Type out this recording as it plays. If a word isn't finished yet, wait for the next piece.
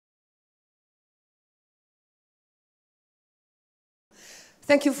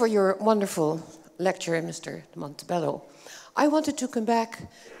Thank you for your wonderful lecture, Mr. de Montebello. I wanted to come back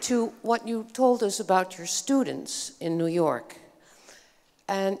to what you told us about your students in New York.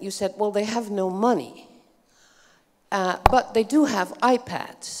 And you said, well, they have no money, but they do have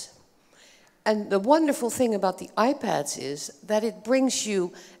iPads. And the wonderful thing about the iPads is that it brings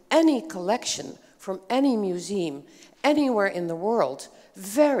you any collection from any museum, anywhere in the world,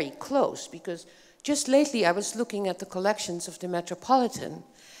 very close. Because just lately I was looking at the collections of the Metropolitan,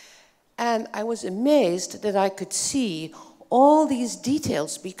 and I was amazed that I could see all these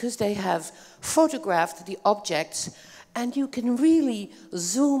details because they have photographed the objects, and you can really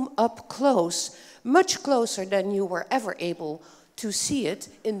zoom up close, much closer than you were ever able to see it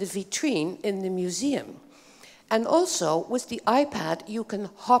in the vitrine in the museum. And also, with the iPad, you can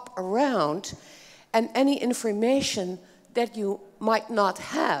hop around, and any information that you might not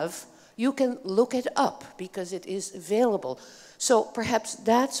have, you can look it up because it is available. So perhaps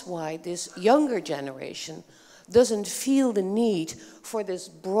that's why this younger generation doesn't feel the need for this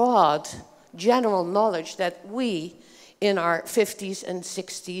broad general knowledge that we in our 50s and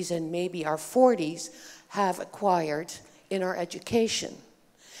 60s and maybe our 40s have acquired in our education.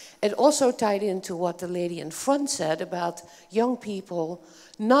 It also tied into what the lady in front said about young people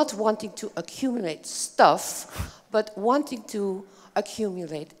not wanting to accumulate stuff, but wanting to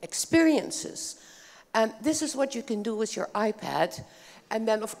accumulate experiences. And this is what you can do with your iPad. And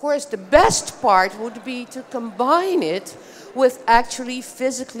then, of course, the best part would be to combine it with actually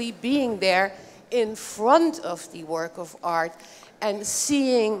physically being there in front of the work of art and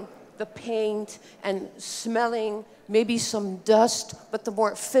seeing the paint and smelling maybe some dust, but the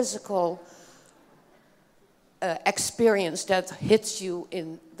more physical experience that hits you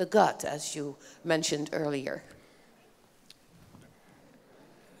in the gut, as you mentioned earlier.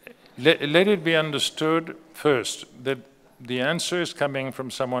 Let it be understood first that the answer is coming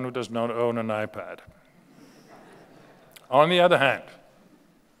from someone who does not own an iPad. On the other hand,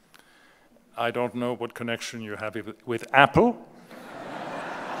 I don't know what connection you have with Apple.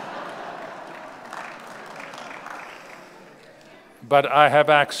 But I have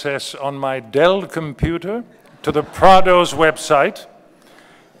access on my Dell computer to the Prado's website,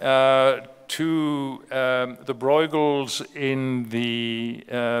 to the Bruegels in the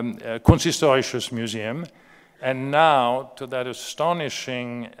Kunsthistorisches Museum, and now to that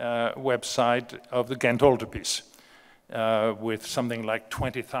astonishing website of the Ghent altarpiece, with something like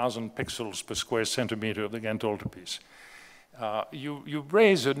 20,000 pixels per square centimeter of the Ghent altarpiece. You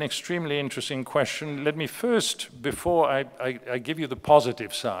raise an extremely interesting question. Let me first, before I give you the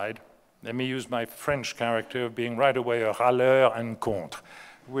positive side, let me use my French character of being right away a râleur and contre,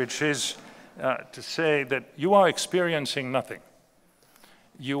 which is to say that you are experiencing nothing.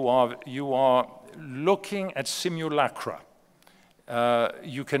 You are looking at simulacra.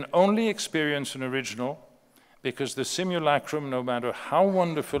 You can only experience an original because the simulacrum, no matter how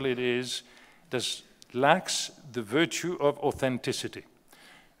wonderful it is, lacks the virtue of authenticity.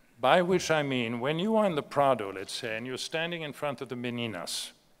 By which I mean, when you are in the Prado, let's say, and you're standing in front of the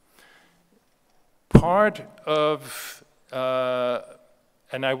Meninas, part of,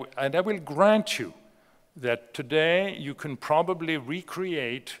 and I will grant you that today you can probably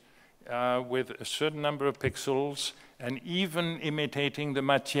recreate with a certain number of pixels and even imitating the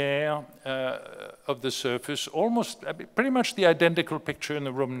matière of the surface, almost pretty much the identical picture in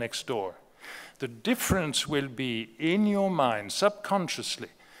the room next door. The difference will be in your mind, subconsciously,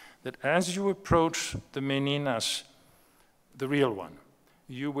 that as you approach the Meninas, the real one,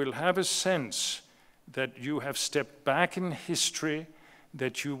 you will have a sense that you have stepped back in history,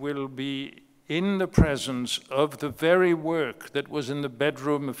 that you will be in the presence of the very work that was in the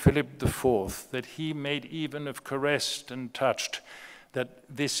bedroom of Philippe IV, that he made even of caressed and touched, that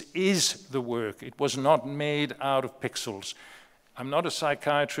this is the work. It was not made out of pixels. I'm not a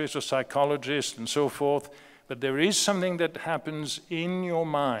psychiatrist or psychologist and so forth, but there is something that happens in your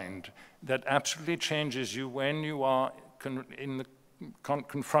mind that absolutely changes you when you are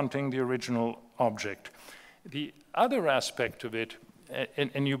confronting the original object. The other aspect of it,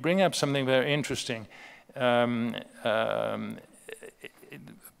 and you bring up something very interesting, I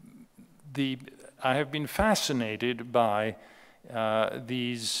have been fascinated by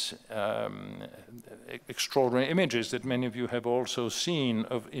these extraordinary images that many of you have also seen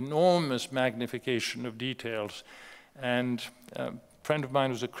of enormous magnification of details. And a friend of mine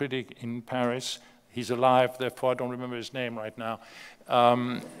who's a critic in Paris, he's alive, therefore I don't remember his name right now,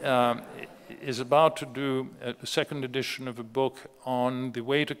 is about to do a second edition of a book on The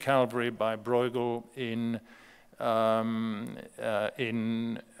Way to Calvary by Bruegel in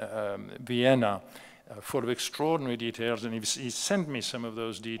Vienna. full of extraordinary details, and he sent me some of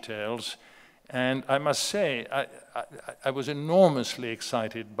those details. And I must say, I was enormously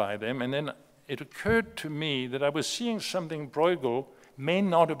excited by them, and then it occurred to me that I was seeing something Bruegel may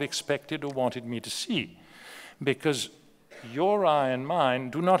not have expected or wanted me to see, because your eye and mine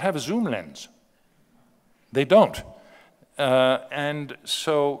do not have a zoom lens. They don't. And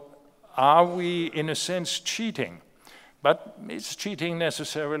so are we, in a sense, cheating? But is cheating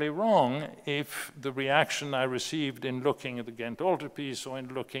necessarily wrong if the reaction I received in looking at the Ghent altarpiece or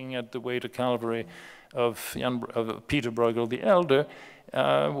in looking at the Way to Calvary of Peter Bruegel the Elder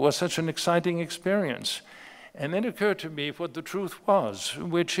was such an exciting experience? And then it occurred to me what the truth was,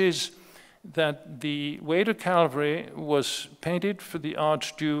 which is that the Way to Calvary was painted for the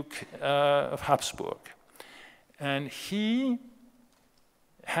Archduke of Habsburg. And he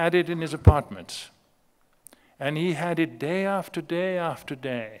had it in his apartments. And he had it day after day after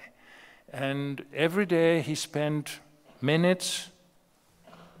day. And every day he spent minutes,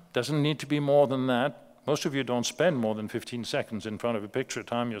 doesn't need to be more than that. Most of you don't spend more than 15 seconds in front of a picture,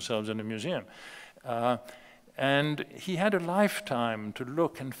 time yourselves in a museum. And he had a lifetime to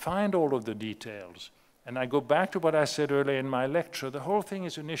look and find all of the details. And I go back to what I said earlier in my lecture, the whole thing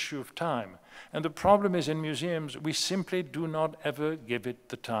is an issue of time. And the problem is in museums, we simply do not ever give it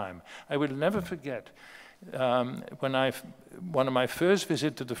the time. I will never forget one of my first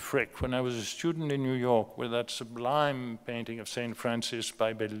visits to the Frick, when I was a student in New York, with that sublime painting of St. Francis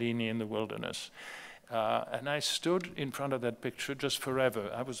by Bellini in the wilderness. And I stood in front of that picture just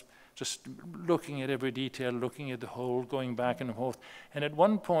forever. I was just looking at every detail, looking at the whole, going back and forth. And at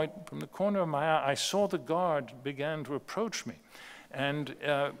one point, from the corner of my eye, I saw the guard began to approach me. And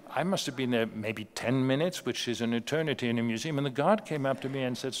I must have been there maybe 10 minutes, which is an eternity in a museum. And the guard came up to me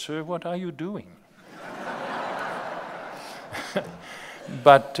and said, "Sir, what are you doing?"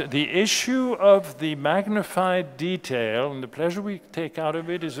 But the issue of the magnified detail and the pleasure we take out of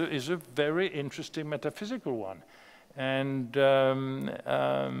it is a very interesting metaphysical one. And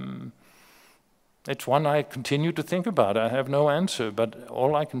it's one I continue to think about. I have no answer, but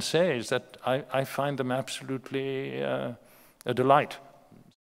all I can say is that I find them absolutely a delight.